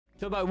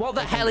Tubbo, what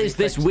the hell is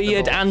this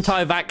weird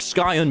anti-vax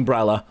sky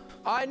umbrella?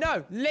 I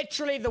know,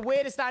 literally the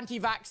weirdest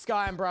anti-vax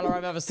sky umbrella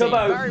I've ever seen.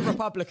 Tubbo. Very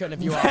Republican,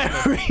 if you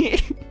ask me.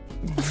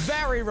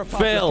 Very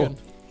Republican. Phil,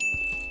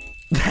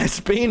 there's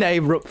been a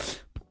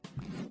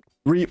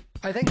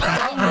I think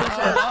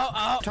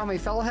Tommy,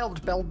 Phil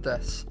helped build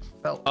this.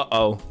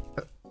 Phil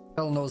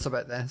knows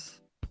about this.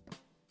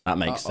 That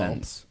makes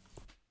sense.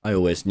 I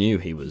always knew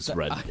he was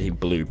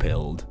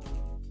blue-pilled.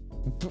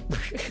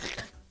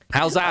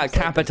 How's that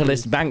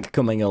capitalist bank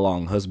coming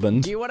along,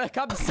 husband? Do you want to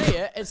come see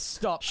it? It's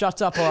stop. Shut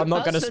up or I'm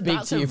not going to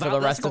speak to you for the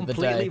rest of the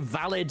day. That's a completely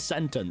valid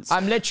sentence.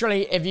 I'm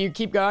literally, if you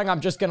keep going,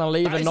 I'm just going to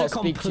leave and not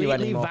speak to you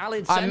anymore.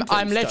 Valid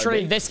I'm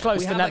literally this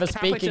close to never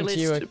speaking to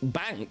you.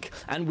 Bank,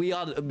 and we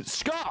are...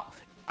 Scott,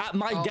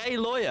 my gay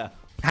lawyer.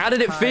 How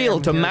did it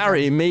feel to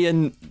marry me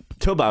and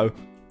Tubbo?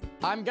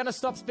 I'm gonna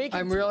stop speaking.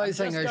 I'm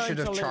realizing I should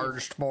have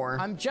charged more.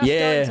 I'm just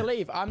going to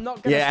leave. I'm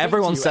not gonna. Yeah,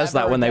 everyone says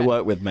that when they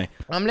work with me.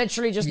 I'm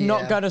literally just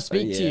not gonna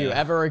speak to you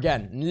ever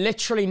again.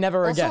 Literally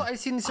never again. I've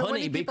seen so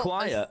many people. Be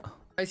quiet.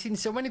 I've seen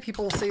so many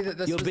people say that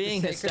this You're was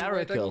being the second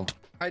hysterical.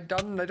 I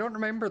don't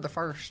remember the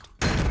first.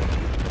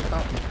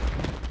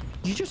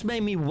 You just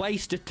made me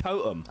waste a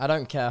totem. I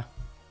don't care.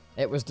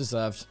 It was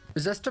deserved.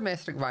 Is this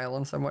domestic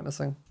violence I'm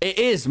witnessing? It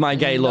is, my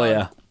gay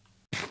lawyer.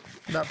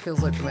 That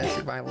feels like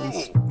domestic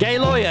violence. Gay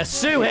lawyer,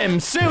 sue him!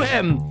 Sue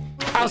him!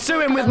 I'll sue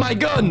him with my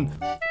gun!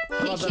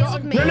 He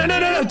shot me.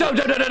 No! Don't!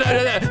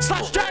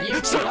 Slash Jack!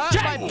 Slash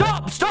Jack!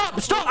 Stop!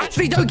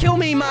 Actually, don't kill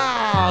me,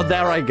 ma!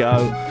 There I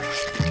go.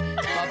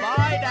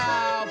 Bye-bye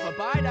now!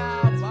 Bye-bye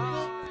now!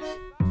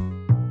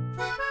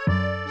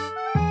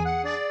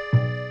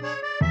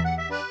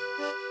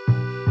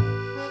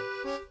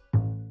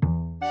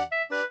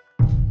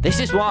 This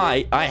is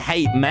why I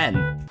hate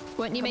men.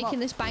 Weren't you making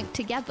this bank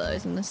together?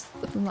 Isn't this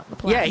like the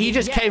plan? Yeah, he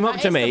just came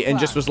up to me and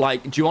just was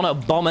like, do you want to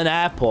bomb an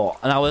airport?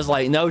 And I was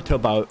like, no,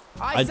 Tubbo.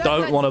 I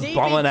don't want to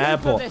bomb an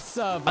airport.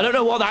 I don't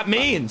know what that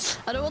means.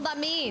 I don't know what that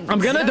means. I'm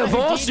going to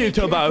divorce you,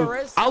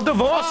 Tubbo. I'll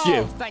divorce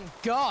you. Thank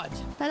God.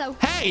 Hello.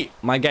 Hey,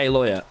 my gay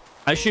lawyer.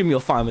 I assume you're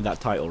fine with that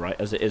title, right?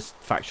 As it is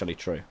factually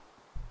true.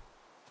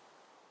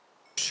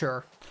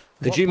 Sure.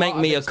 Could you make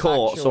me a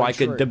court so I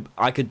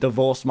could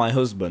divorce my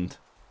husband?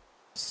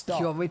 Stop.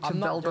 You want me to I'm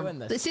not build doing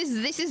this.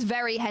 This is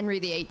very Henry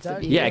VIII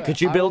of you. Yeah,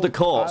 could you build a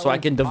court so I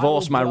can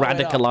divorce my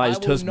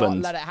radicalized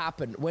husband? Let it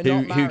happen.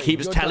 Who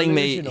keeps telling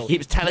me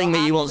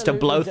he wants to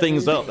blow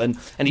things up and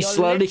he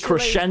slowly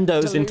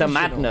crescendos into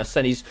madness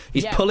and he's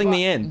pulling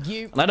me in.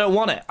 And I don't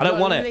want it. I don't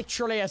want it.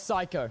 Literally a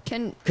psycho.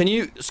 Can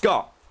you,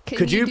 Scott?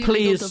 Could you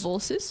please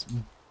divorces?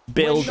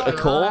 build a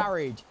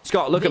court?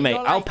 Scott, look at me.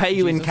 I'll pay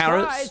you in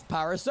carrots.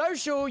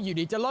 Parasocial. You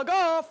need to log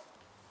off.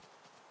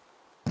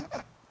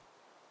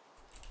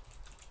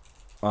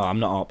 Oh,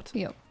 I'm not opt.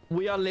 Yep.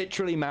 We are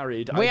literally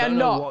married. We are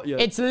not.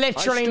 It's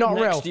literally not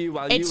real.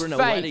 It's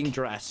fake.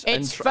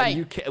 It's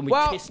fake.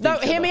 Well, no,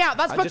 hear me out.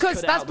 That's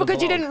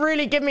because you didn't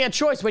really give me a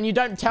choice when you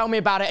don't tell me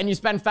about it and you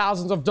spend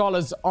thousands of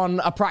dollars on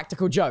a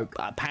practical joke.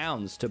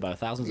 Pounds, Tubbo.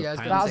 Thousands of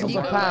pounds. Thousands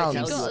of pounds.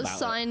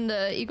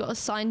 You got to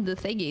sign the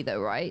thingy though,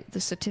 right?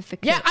 The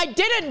certificate. Yeah, I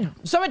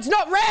didn't. So it's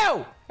not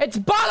real. It's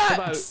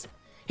bollocks.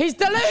 He's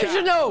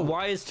delusional.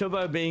 Why is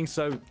Tubbo being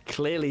so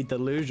clearly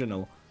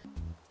delusional?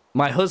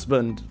 My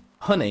husband,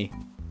 honey.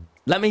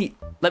 Let me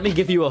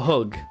give you a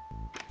hug.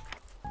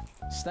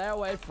 Stay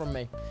away from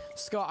me.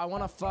 Scott, I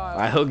want to file.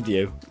 I hugged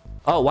you.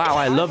 Oh, wow,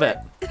 I love it.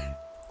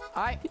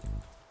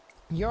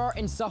 You're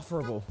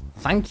insufferable.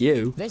 Thank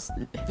you. This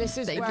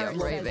is where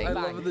I'm raving. I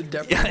love the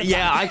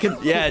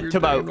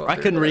Tubbo, I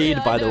can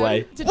read, by the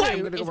way.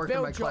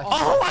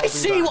 Oh, I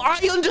see.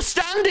 I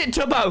understand it,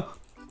 Tubbo.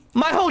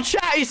 My whole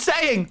chat is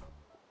saying,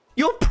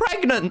 you're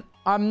pregnant.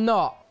 I'm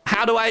not.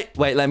 How do I...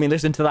 Wait, let me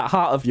listen to that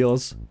heart of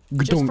yours.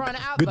 Gadunk,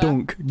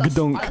 gadunk,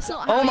 gadunk.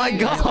 Oh my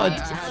god.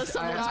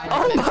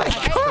 Oh my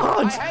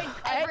god.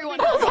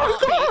 Oh my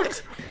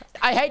god.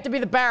 I hate to be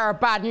the bearer of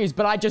bad news,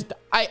 but I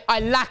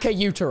lack a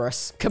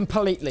uterus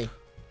completely.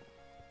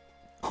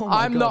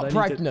 I'm not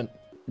pregnant.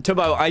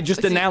 Tubbo, I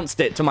just announced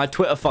it to my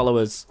Twitter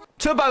followers.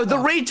 Tubbo, the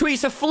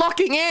retweets are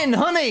flocking in,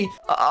 honey.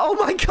 Oh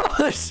my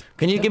god.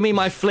 Can you give me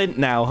my flint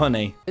now,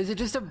 honey? Is it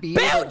just a beer?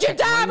 Build your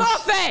damn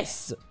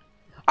office.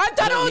 I've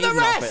done all the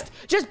rest.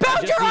 Just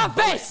build your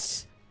office.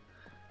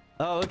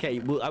 Oh, okay.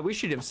 Well, I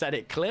wish you'd have said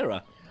it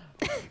clearer.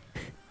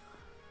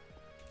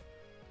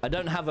 I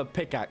don't have a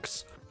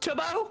pickaxe.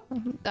 Tubbo?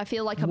 I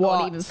feel like I'm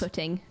not even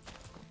footing.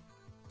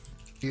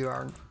 You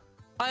aren't.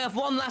 I have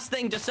one last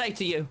thing to say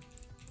to you.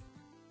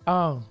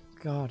 Oh,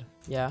 God.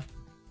 Yeah.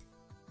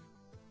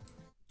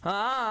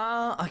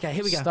 Okay,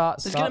 here we go.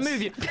 It's gonna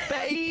move you.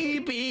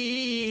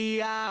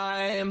 Baby,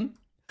 I'm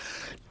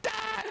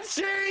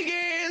dancing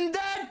in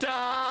the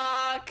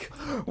dark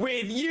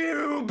with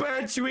you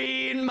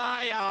between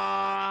my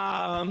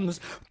arms,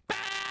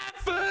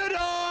 barefoot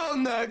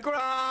on the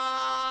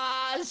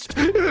grass,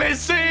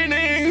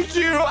 listening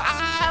to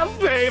our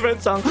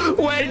favorite song.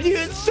 When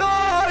you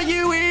saw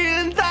you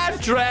in that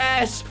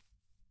dress,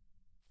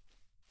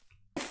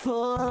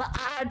 full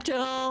I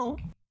don't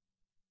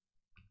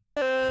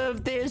of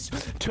of this.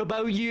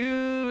 Tubbo,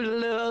 you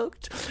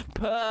looked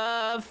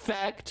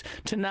perfect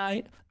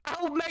tonight.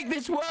 I'll make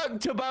this work,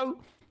 Tubbo.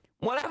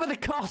 Whatever the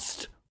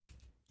cost.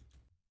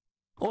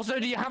 Also,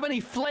 do you have any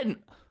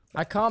flint?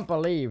 I can't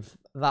believe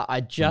that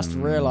I just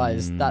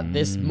realized that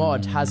this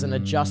mod has an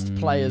adjust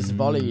player's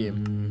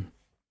volume.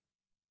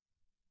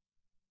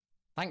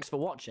 Thanks for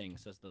watching,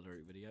 says the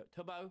root video.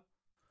 Tubbo,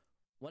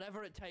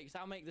 whatever it takes,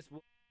 I'll make this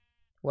work.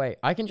 Wait,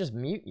 I can just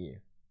mute you.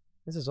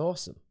 This is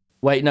awesome.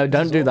 Wait, no,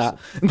 don't do that.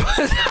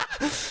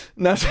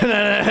 No,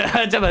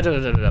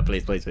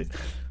 please, please, please.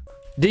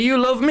 Do you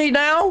love me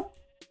now?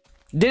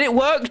 Did it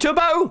work,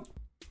 Tubbo?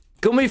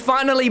 Can we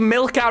finally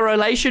milk our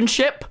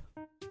relationship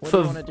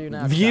for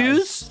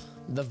views? Guys?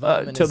 The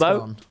vermin is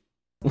gone.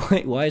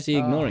 Wait, why is he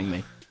ignoring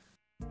me?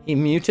 He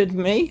muted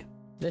me?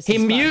 This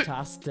is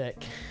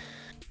fantastic.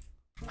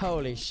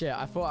 Holy shit,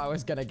 I thought I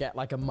was gonna get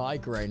like a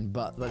migraine,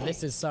 but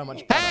this is so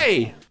much better.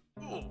 Hey!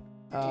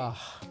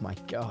 Oh my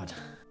god.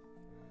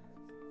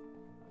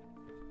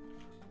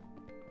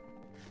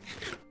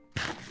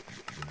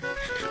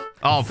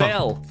 Oh,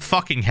 Phil,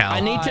 fucking hell.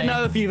 I need to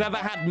know if you've ever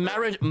had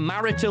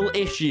marital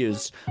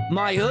issues.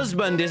 My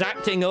husband is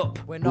acting up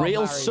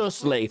real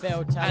sussly.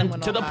 Phil,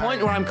 and to the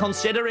point where I'm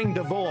considering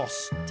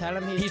divorce. Tell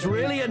him he's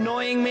really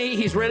annoying me.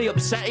 He's really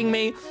upsetting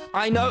me.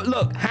 I know.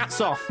 Look, hats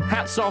off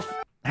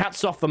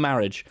for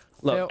marriage.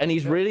 Look, Phil, and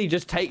he's really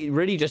just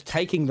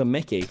taking the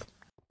mickey.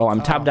 Oh,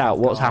 I'm tabbed out.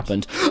 What's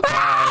happened?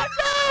 Ah,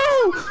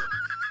 no!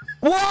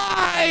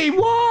 Why?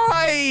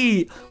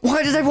 Why?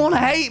 Why does everyone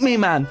hate me,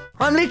 man?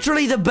 I'm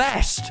literally the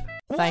best.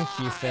 Thank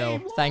you, Phil.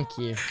 Thank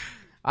you.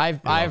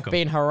 I've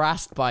been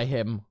harassed by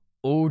him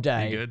all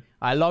day. You good?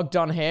 I logged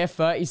on here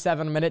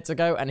 37 minutes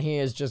ago, and he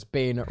has just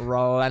been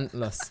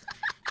relentless.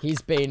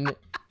 He's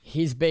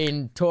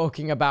been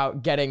talking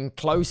about getting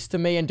close to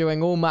me and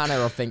doing all manner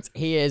of things.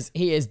 He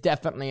is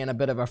definitely in a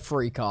bit of a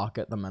freak arc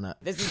at the minute.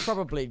 This is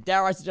probably,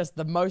 dare I suggest,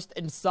 the most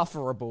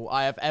insufferable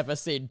I have ever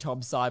seen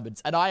Tom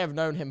Simons, and I have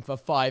known him for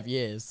 5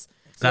 years.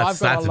 So I've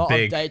got a lot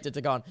of data to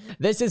go on.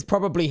 This is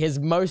probably his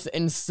most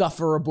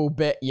insufferable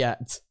bit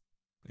yet.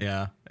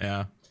 Yeah,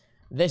 yeah.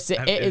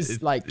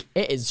 It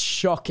is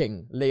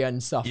shockingly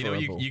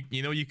insufferable.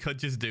 You could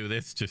just do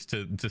this just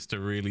to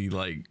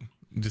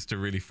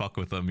really fuck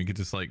with them. You could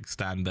just like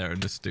stand there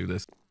and just do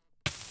this.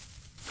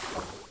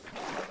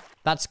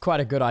 That's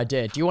quite a good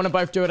idea. Do you want to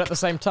both do it at the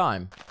same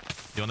time?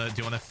 Do you want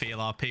to fail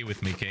RP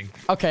with me, King?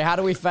 Okay, how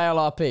do we fail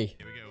RP? Here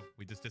we go.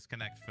 We just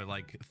disconnect for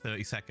like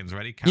 30 seconds.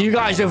 Ready? Count you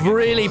guys have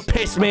really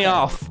pissed me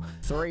off.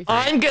 3,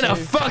 I'm gonna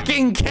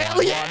fucking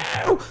kill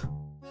you!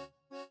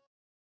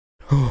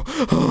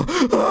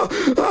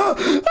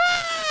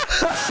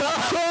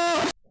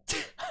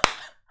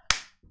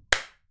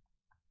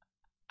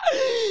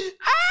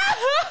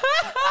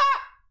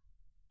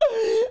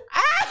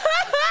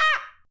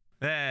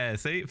 There,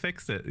 see?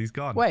 Fixed it. He's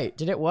gone. Wait,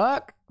 did it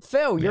work?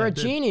 Phil, you're a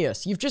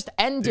genius. You've just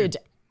ended.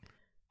 Dude.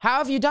 How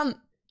have you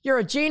done? You're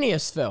a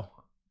genius, Phil.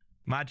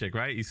 Magic,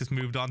 right? He's just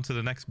moved on to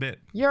the next bit.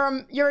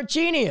 You're a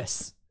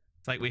genius.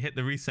 It's like we hit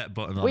the reset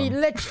button on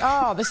him.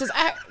 This is...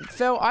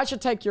 Phil, I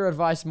should take your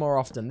advice more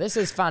often. This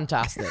is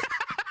fantastic.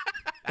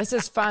 This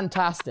is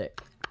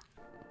fantastic.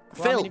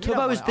 Phil,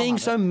 Tubbo is being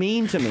so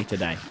mean to me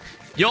today.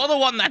 You're the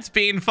one that's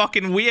being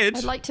fucking weird.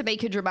 I'd like to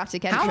make a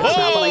dramatic entrance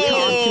now, but I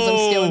can't because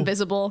I'm still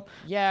invisible.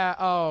 Yeah,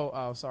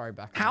 oh, sorry,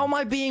 Becky. How am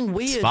I being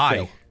weird, Spy.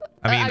 Phil?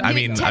 I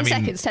mean, 10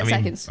 seconds, 10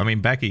 seconds. I mean,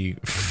 Becky.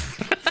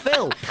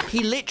 Phil,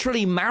 he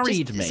literally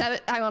married me.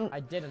 Hang on. I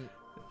didn't.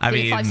 Give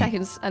me 5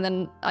 seconds, and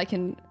then I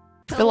can...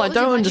 Phil, I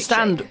don't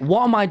understand.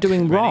 What am I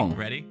doing wrong?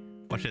 Ready?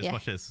 Watch this,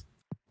 watch this.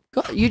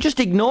 God, you're just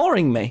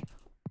ignoring me.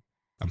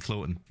 I'm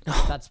floating.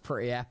 That's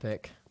pretty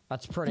epic.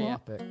 That's pretty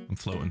epic. I'm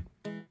floating.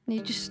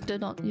 You just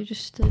stood on. You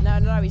just stood. No,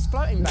 he's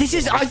floating.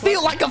 I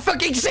feel like a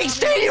fucking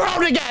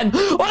 16-year-old again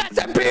on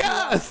SMP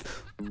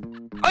Earth.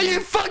 Are you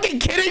fucking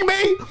kidding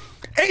me?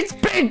 It's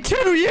been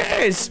 2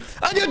 years,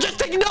 and you're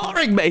just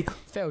ignoring me.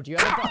 Phil, do you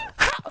ever got...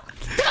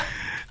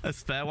 A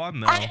spare one,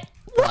 though.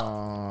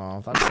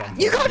 Oh,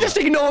 that's you can't just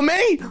ignore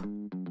me.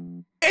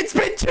 It's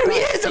been 2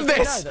 years of this!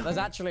 You know that there's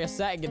actually a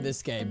setting in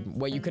this game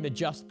where you can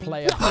adjust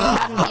player...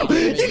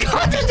 You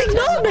can't just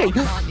ignore me!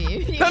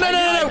 No.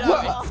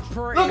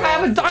 Look, I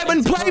have a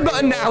diamond play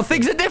button now.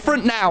 Things are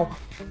different now.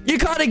 You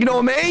can't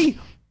ignore me.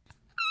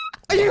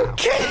 Are you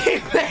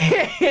kidding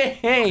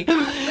me?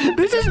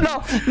 This is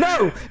not...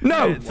 No.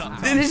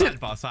 This is...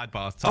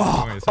 Sidebar.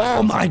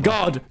 Oh my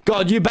god.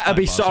 God, you better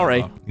be sorry.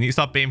 You need to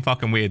stop being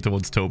fucking weird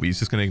towards Toby. He's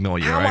just going to ignore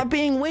you, How right? am I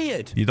being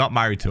weird? You're not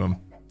married to him.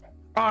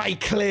 I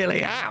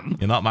clearly am.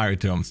 You're not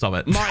married to him. Stop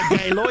it. My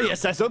gay lawyer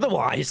says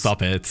otherwise.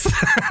 Stop it.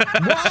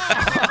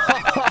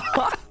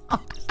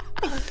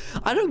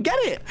 I don't get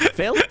it,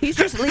 Phil. He's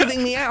just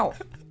leaving me out.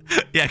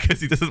 Yeah,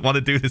 because he doesn't want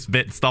to do this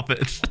bit. Stop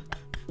it.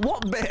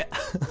 What bit?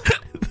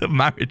 The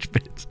marriage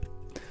bit.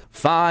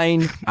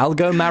 Fine. I'll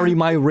go marry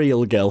my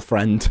real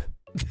girlfriend.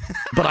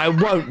 But I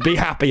won't be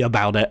happy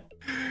about it.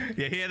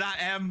 You hear that,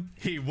 Em?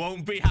 He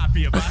won't be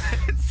happy about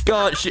it.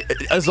 God,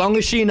 as long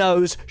as she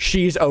knows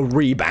she's a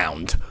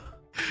rebound.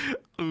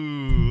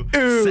 Ooh.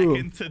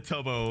 Second to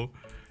Tubbo.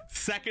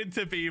 Second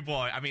to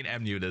B-boy. I mean,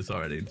 M knew this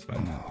already. It's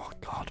fine. Oh,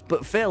 God.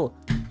 But Phil,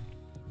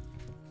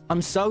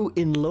 I'm so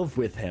in love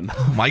with him.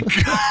 Oh, my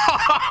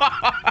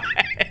God.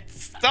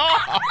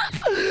 Stop.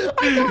 I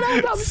can't help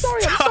it. I'm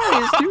sorry.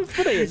 It's too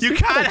funny. You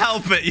can't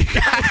help it. You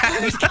can't. I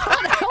just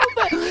can't help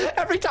it.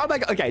 Every time I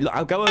go, okay, look,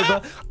 I'll go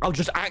over. I'll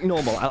just act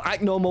normal. I'll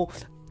act normal.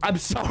 I'm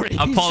sorry.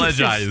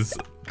 Apologize.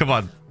 Come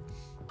on.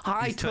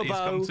 Hi,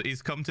 Tubbo.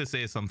 He's come to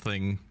say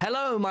something.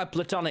 Hello, my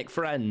platonic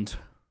friend.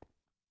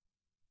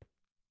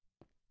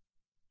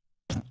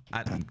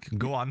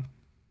 Go on.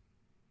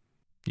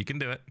 You can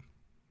do it.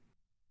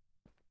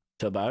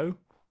 Tubbo.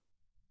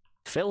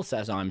 Phil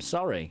says I'm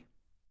sorry.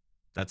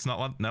 That's not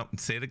what. No,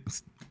 say the.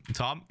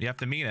 Tom, you have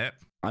to mean it.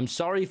 I'm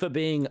sorry for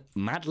being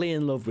madly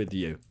in love with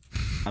you.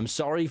 I'm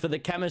sorry for the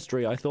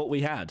chemistry I thought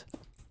we had.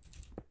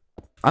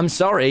 I'm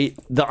sorry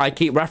that I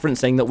keep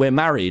referencing that we're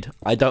married.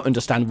 I don't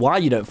understand why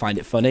you don't find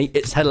it funny.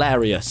 It's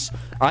hilarious.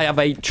 I have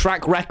a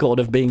track record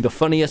of being the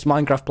funniest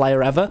Minecraft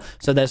player ever,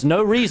 so there's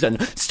no reason.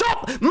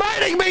 Stop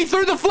mining me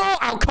through the floor!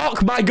 I'll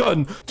cock my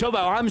gun!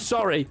 Tubbo, I'm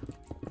sorry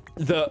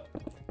that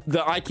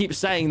I keep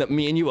saying that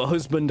me and you are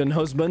husband and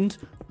husband,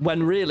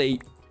 when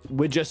really,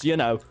 we're just, you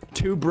know,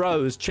 two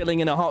bros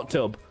chilling in a hot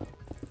tub.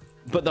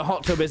 But the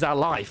hot tub is our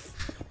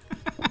life.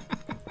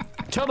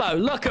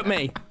 Tubbo, look at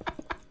me.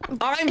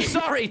 I'm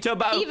sorry,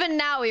 Tubbo. Even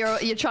now,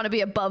 you're trying to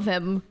be above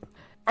him.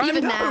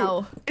 Even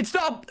now. It's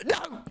not.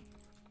 No.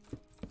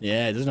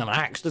 Yeah, he doesn't have an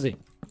axe, does he?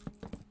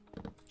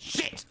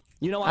 Shit.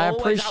 You know, I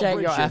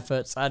appreciate your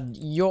efforts, and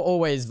you're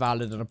always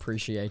valid and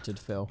appreciated,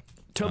 Phil.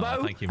 Tubbo,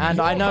 oh, thank you, and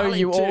I know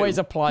you always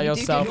apply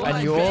yourself,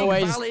 and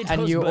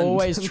you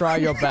always try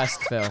your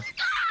best, Phil.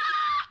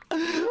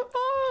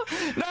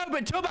 No,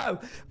 but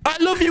Tubbo, I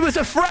love you as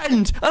a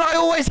friend, and I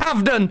always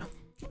have done.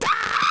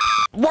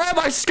 Why am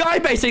I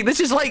skybasing? This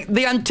is like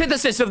the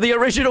antithesis of the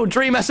original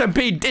Dream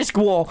SMP disc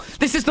war.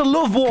 This is the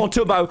love war,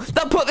 Tubbo.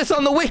 They'll put this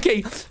on the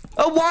wiki.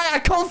 Why our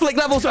conflict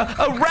levels are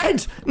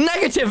red,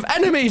 negative,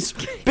 enemies.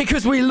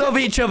 Because we love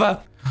each other.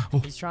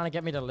 He's trying to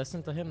get me to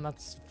listen to him.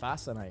 That's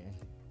fascinating.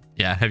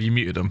 Yeah, have you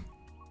muted him?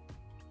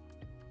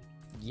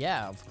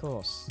 Yeah, of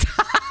course.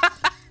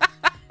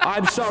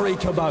 I'm sorry,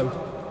 Tubbo.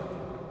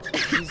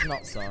 He's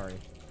not sorry.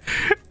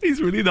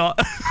 He's really not.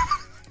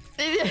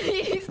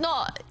 He's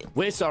not.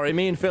 We're sorry.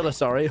 Me and Phil are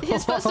sorry.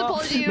 His first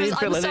apology was,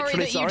 I'm sorry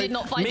that you did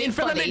not find it funny. Me and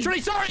Phil are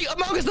literally sorry.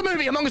 Among Us the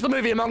movie. Among Us the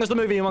movie. Among Us the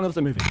movie. Among Us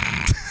the movie.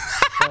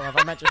 So have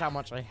I mentioned how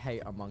much I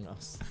hate Among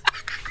Us?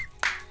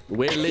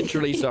 We're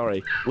literally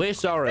sorry. We're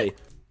sorry.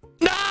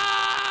 No!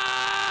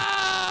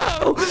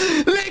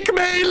 Lick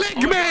me! Lick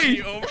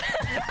me!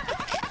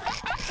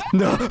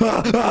 No!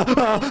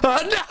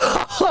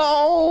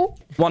 No!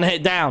 One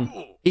hit down.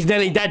 He's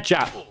nearly dead,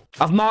 chap.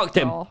 I've marked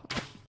him.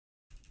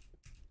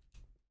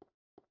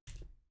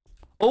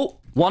 Oh,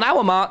 1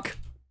 hour mark.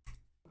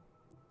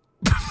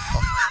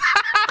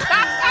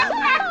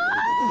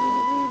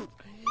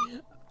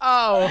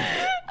 Oh. Are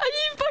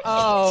you fucking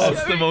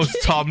That's the most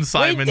Tom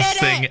Simon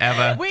thing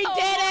ever. We did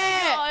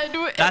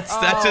it!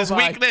 That's his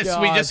weakness.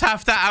 God. We just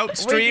have to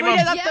outstream him.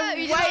 Yeah,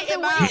 we just have to wait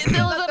him out.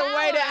 Build it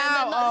Wait it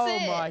out. and then that's Oh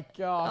it. my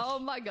God. Oh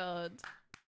my God.